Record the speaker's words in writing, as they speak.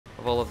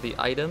of all of the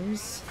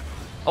items.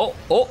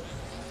 Oh!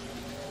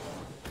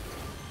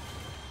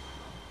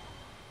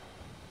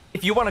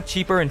 If you want a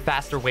cheaper and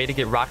faster way to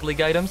get Rocket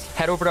League items,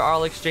 head over to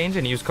RL Exchange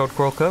and use code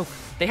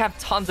CoralCoke. They have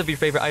tons of your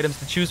favorite items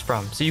to choose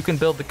from, so you can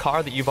build the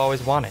car that you've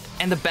always wanted.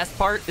 And the best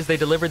part is they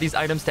deliver these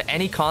items to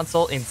any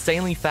console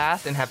insanely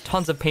fast and have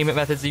tons of payment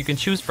methods that you can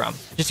choose from.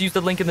 Just use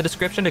the link in the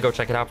description to go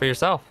check it out for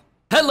yourself.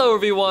 Hello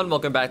everyone,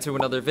 welcome back to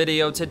another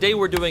video. Today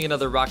we're doing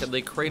another Rocket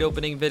League crate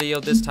opening video.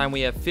 This time we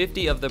have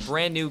 50 of the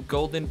brand new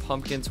Golden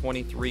Pumpkin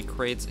 23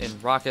 crates in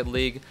Rocket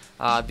League.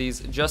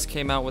 These just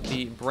came out with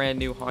the brand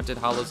new Haunted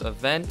Hollows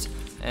event.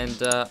 And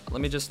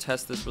let me just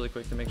test this really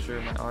quick to make sure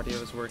my audio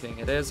is working.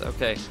 It is?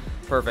 Okay,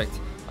 perfect.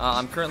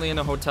 I'm currently in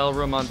a hotel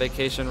room on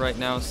vacation right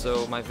now,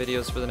 so my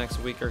videos for the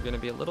next week are going to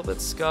be a little bit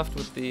scuffed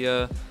with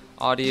the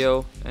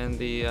audio and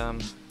the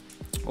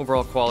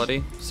overall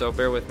quality, so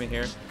bear with me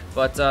here.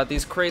 But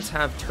these crates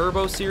have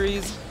Turbo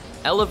Series,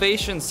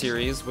 Elevation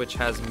Series, which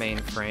has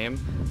Mainframe,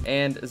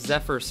 and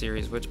Zephyr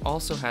Series, which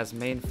also has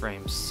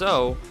Mainframe.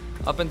 So,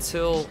 up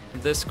until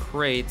this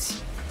crate,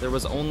 there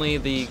was only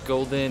the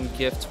Golden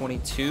Gift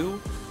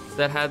 22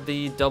 that had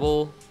the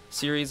double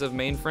series of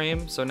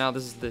Mainframe. So now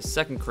this is the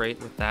second crate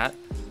with that,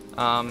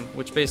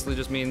 which basically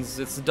just means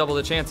it's double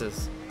the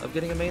chances of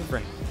getting a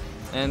Mainframe.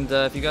 And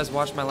if you guys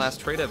watched my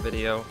last trade up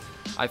video,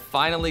 I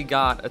finally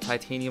got a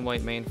titanium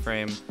white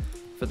Mainframe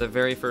for the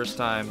very first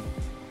time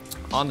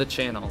on the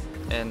channel,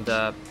 and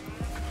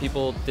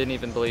people didn't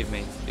even believe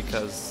me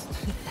because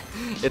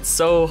it's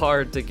so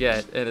hard to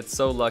get and it's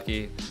so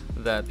lucky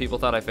that people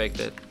thought I faked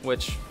it,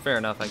 which fair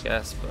enough I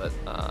guess, but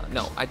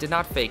no, I did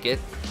not fake it.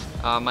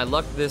 My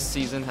luck this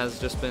season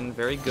has just been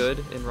very good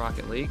in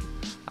Rocket League.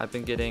 I've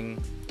been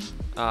getting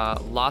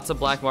lots of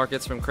black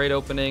markets from crate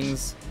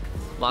openings,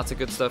 lots of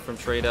good stuff from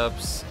trade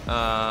ups,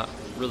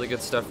 really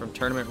good stuff from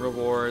tournament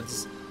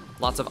rewards,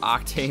 lots of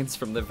octanes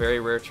from the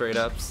very rare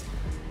trade-ups.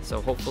 So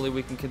hopefully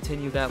we can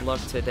continue that luck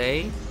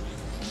today.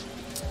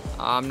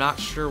 I'm not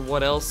sure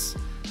what else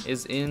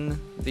is in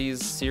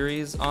these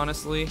series,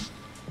 honestly.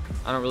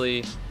 I don't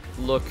really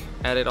look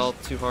at it all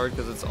too hard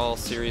because it's all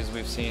series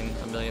we've seen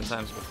a million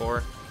times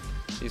before.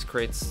 These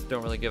crates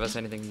don't really give us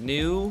anything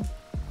new.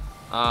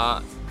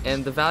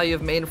 And the value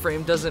of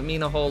Mainframe doesn't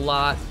mean a whole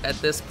lot at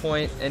this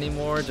point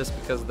anymore, just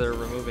because they're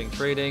removing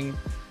trading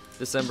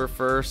December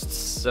 1st.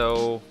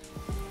 So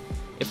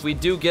if we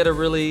do get a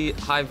really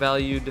high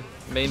valued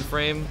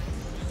Mainframe,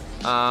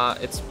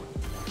 it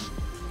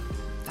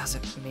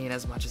doesn't mean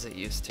as much as it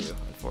used to,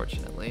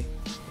 unfortunately,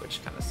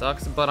 which kind of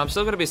sucks. But I'm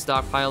still going to be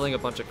stockpiling a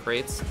bunch of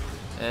crates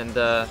and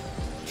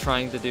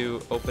trying to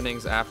do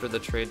openings after the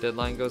trade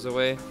deadline goes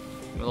away.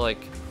 I'm gonna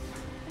like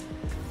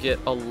get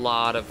a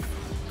lot of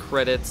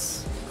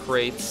credits,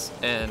 crates,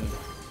 and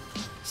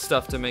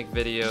stuff to make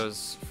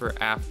videos for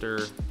after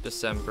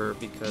December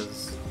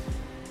because,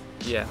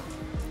 yeah.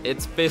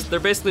 They're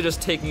basically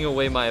just taking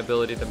away my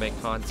ability to make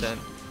content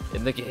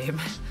in the game.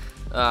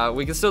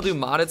 We can still do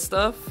modded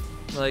stuff,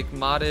 like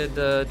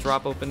modded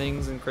drop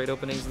openings and crate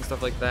openings and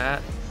stuff like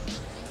that.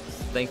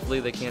 Thankfully,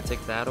 they can't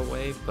take that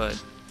away,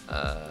 but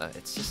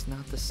it's just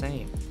not the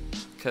same.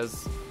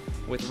 Because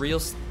with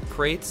real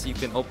crates, you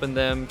can open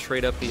them,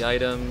 trade up the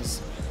items,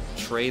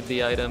 trade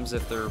the items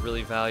if they're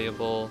really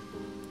valuable,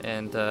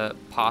 and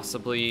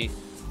possibly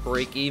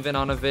break even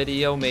on a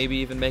video, maybe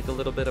even make a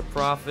little bit of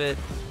profit.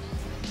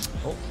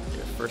 Oh,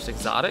 your first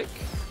exotic,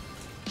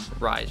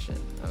 Ryzen.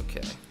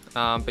 Okay,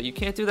 but you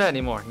can't do that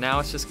anymore. Now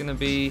it's just gonna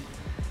be,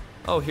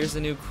 oh, here's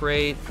a new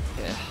crate.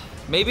 Yeah,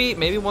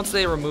 maybe once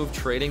they remove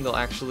trading, they'll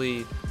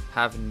actually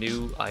have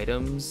new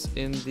items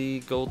in the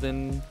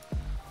golden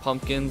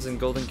pumpkins and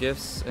golden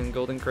gifts and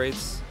golden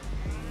crates.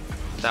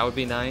 That would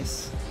be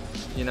nice,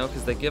 you know,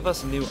 because they give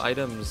us new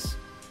items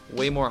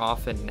way more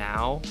often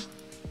now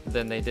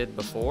than they did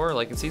before.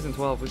 Like in season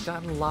 12, we've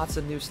gotten lots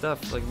of new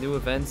stuff, like new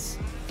events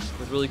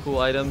with really cool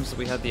items.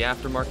 We had the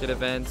aftermarket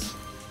event,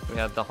 we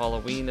had the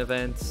Halloween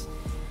event,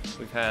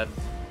 we've had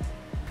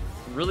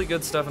really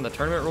good stuff in the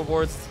tournament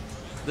rewards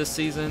this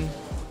season.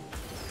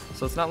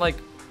 So it's not like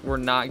we're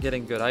not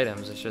getting good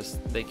items, it's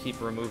just they keep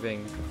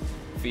removing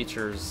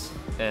features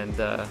and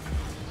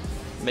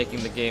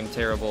making the game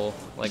terrible.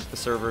 Like the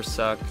servers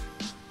suck.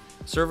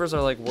 Servers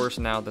are like worse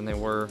now than they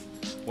were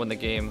when the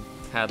game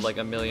had like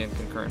 1 million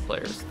concurrent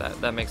players.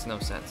 That makes no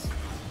sense.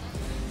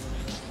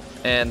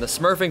 And the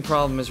smurfing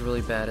problem is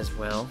really bad as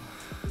well,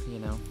 you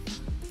know.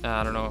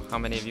 I don't know how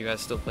many of you guys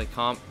still play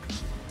comp,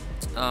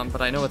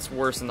 but I know it's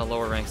worse in the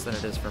lower ranks than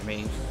it is for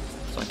me,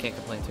 so I can't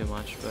complain too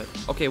much. But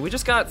okay, we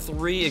just got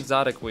 3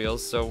 exotic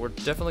wheels, so we're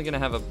definitely gonna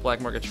have a black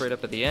market trade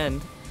up at the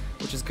end,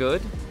 which is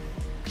good.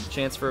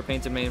 Chance for a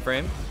painted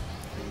Mainframe.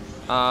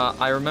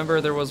 I remember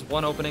there was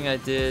one opening I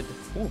did.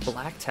 Ooh,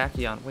 black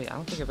tachyon. Wait, I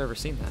don't think I've ever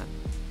seen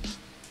that.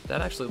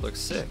 That actually looks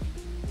sick.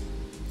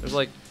 There's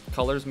like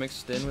colors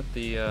mixed in with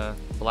the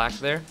black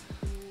there.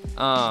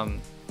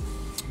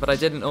 But I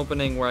did an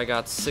opening where I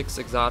got 6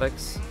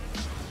 exotics,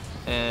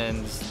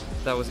 and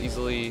that was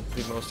easily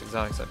the most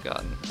exotics I've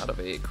gotten out of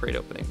a crate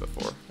opening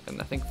before. And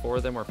I think 4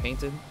 of them were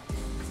painted.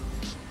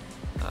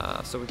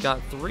 So we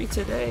got 3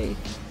 today.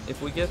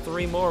 If we get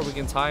 3 more, we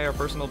can tie our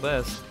personal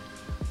best.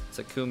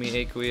 Takumi,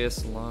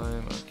 Aqueous,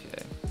 Lime,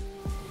 okay.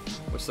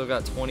 We still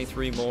got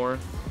 23 more.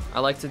 I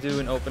like to do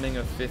an opening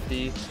of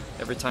 50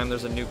 every time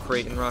there's a new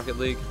crate in Rocket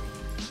League.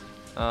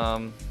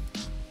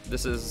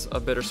 This is a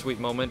bittersweet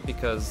moment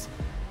because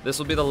this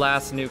will be the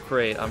last new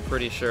crate, I'm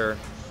pretty sure.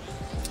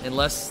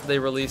 Unless they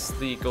release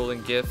the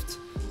Golden Gift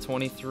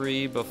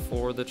 23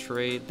 before the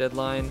trade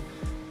deadline,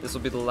 this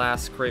will be the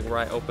last crate where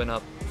I open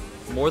up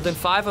more than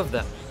 5 of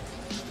them.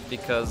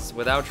 Because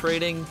without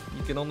trading,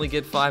 you can only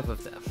get 5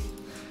 of them.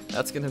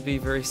 That's gonna be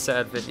very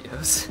sad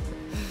videos.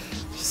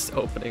 Just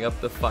opening up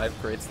the 5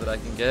 crates that I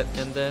can get,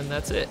 and then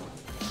that's it.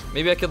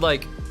 Maybe I could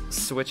like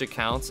switch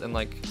accounts and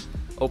like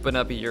open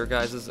up your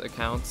guys'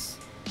 accounts.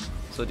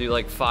 So do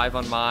like 5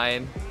 on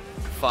mine,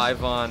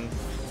 5 on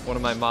one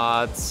of my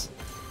mods,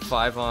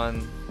 5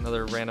 on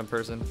another random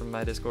person from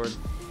my Discord.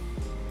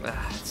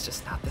 It's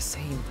just not the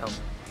same though.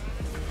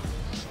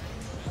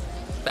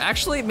 But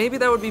actually, maybe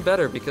that would be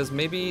better because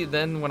maybe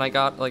then when I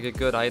got like a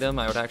good item,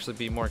 I would actually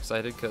be more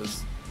excited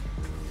because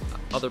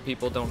other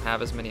people don't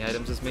have as many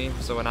items as me.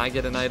 So when I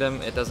get an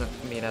item, it doesn't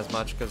mean as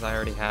much because I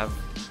already have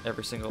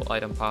every single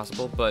item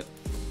possible. But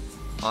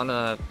on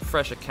a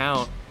fresh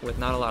account with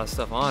not a lot of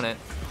stuff on it,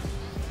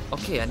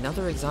 okay,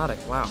 another exotic,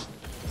 wow.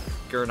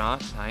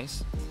 Gernot,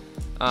 nice.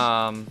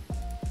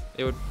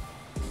 It would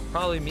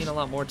probably mean a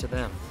lot more to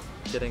them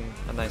getting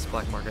a nice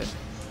black market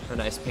or a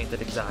nice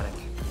painted exotic.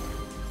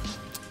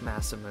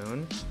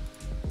 Masamoon.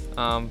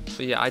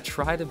 But yeah, I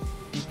try to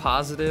be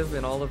positive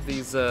in all of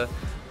these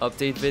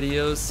update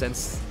videos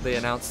since they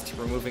announced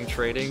removing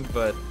trading,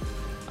 but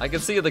I can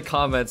see in the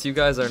comments you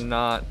guys are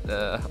not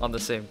on the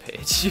same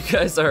page. You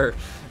guys are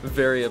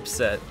very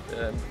upset,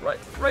 and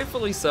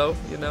rightfully so.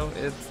 You know,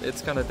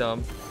 it's kind of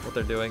dumb what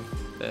they're doing,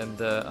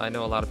 and I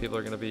know a lot of people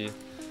are going to be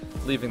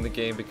leaving the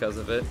game because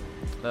of it.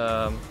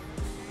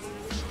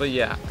 But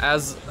yeah,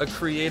 as a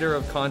creator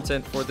of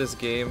content for this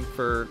game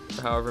for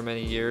however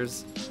many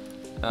years,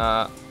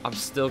 I'm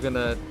still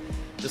gonna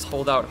just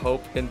hold out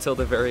hope until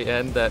the very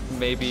end that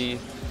maybe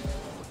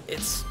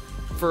it's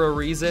for a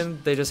reason.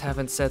 They just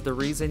haven't said the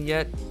reason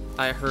yet.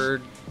 I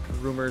heard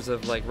rumors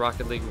of like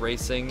Rocket League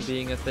Racing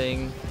being a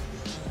thing,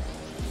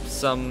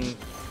 some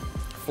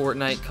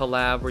Fortnite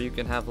collab where you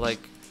can have like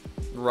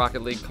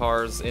Rocket League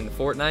cars in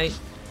Fortnite,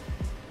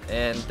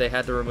 and they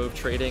had to remove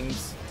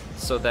tradings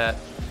so that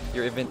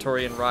your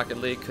inventory in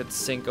Rocket League could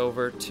sync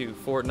over to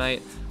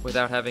Fortnite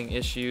without having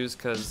issues,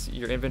 because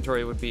your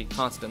inventory would be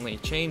constantly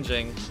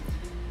changing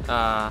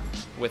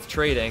with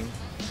trading.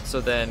 So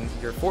then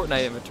your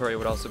Fortnite inventory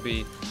would also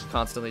be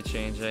constantly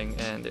changing,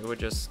 and it would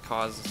just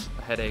cause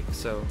a headache.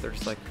 So they're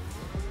just like,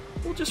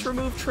 we'll just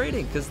remove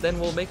trading because then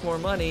we'll make more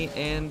money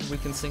and we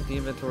can sync the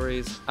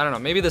inventories. I don't know,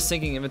 maybe the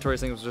syncing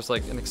inventories thing was just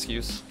like an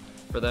excuse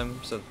for them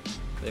so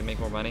they make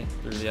more money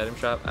through the item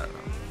shop. I don't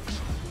know.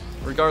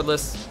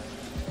 Regardless,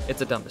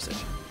 it's a dumb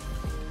decision.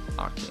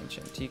 Octane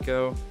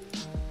Chantico.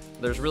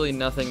 There's really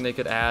nothing they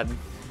could add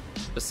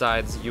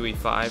besides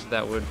UE5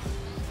 that would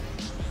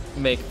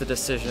make the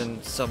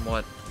decision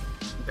somewhat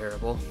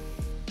bearable.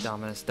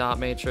 Dominus Dot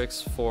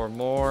Matrix, 4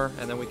 more,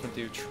 and then we can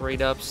do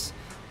trade-ups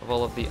of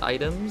all of the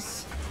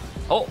items.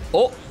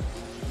 Oh!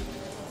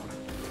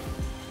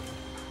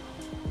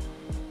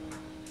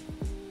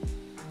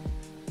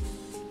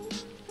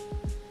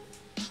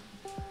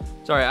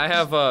 Sorry, I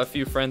have a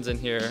few friends in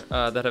here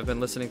that have been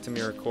listening to me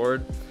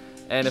record,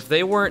 and if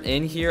they weren't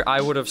in here,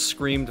 I would have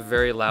screamed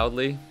very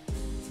loudly.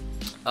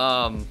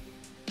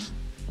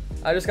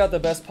 I just got the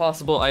best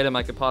possible item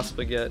I could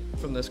possibly get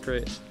from this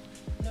crate.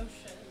 No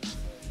shit.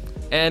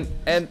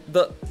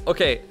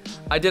 Okay,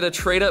 I did a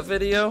trade-up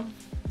video,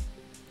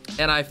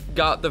 and I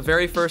got the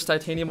very first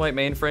titanium white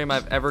mainframe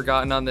I've ever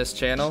gotten on this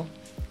channel.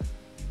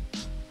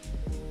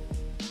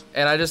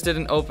 And I just did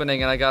an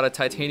opening, and I got a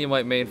titanium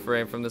white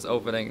mainframe from this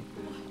opening.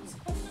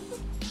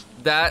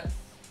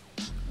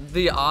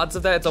 The odds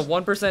of that, it's a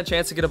 1%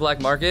 chance to get a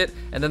black market,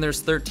 and then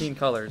there's 13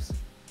 colors.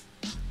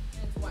 It's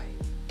white.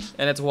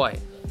 And it's white.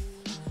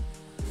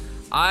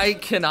 I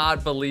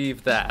cannot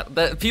believe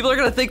that. People are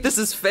gonna think this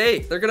is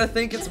fake. They're gonna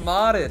think it's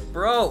modded.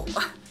 Bro,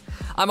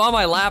 I'm on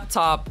my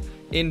laptop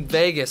in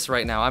Vegas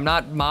right now. I'm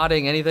not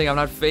modding anything. I'm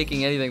not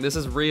faking anything. This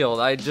is real.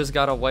 I just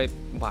got a white,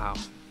 wow.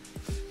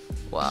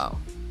 Wow.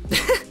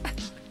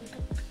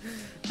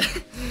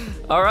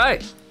 All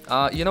right.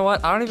 You know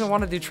what? I don't even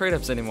want to do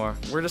trade-ups anymore.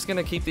 We're just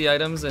gonna keep the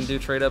items and do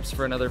trade-ups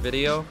for another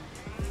video.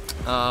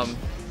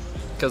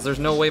 Because there's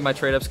no way my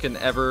trade-ups can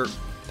ever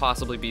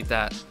possibly beat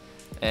that.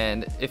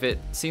 And if it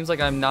seems like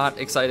I'm not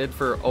excited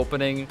for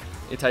opening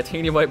a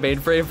titanium white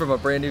mainframe from a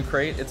brand new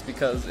crate, it's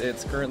because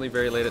it's currently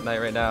very late at night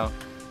right now,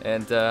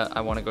 and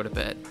I want to go to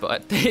bed.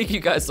 But thank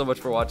you guys so much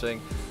for watching.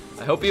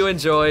 I hope you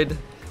enjoyed.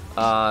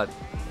 That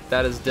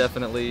is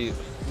definitely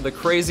the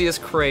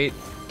craziest crate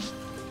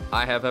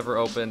I have ever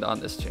opened on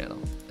this channel,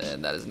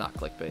 and that is not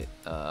clickbait.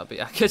 But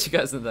yeah, I'll catch you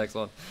guys in the next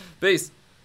one. Peace.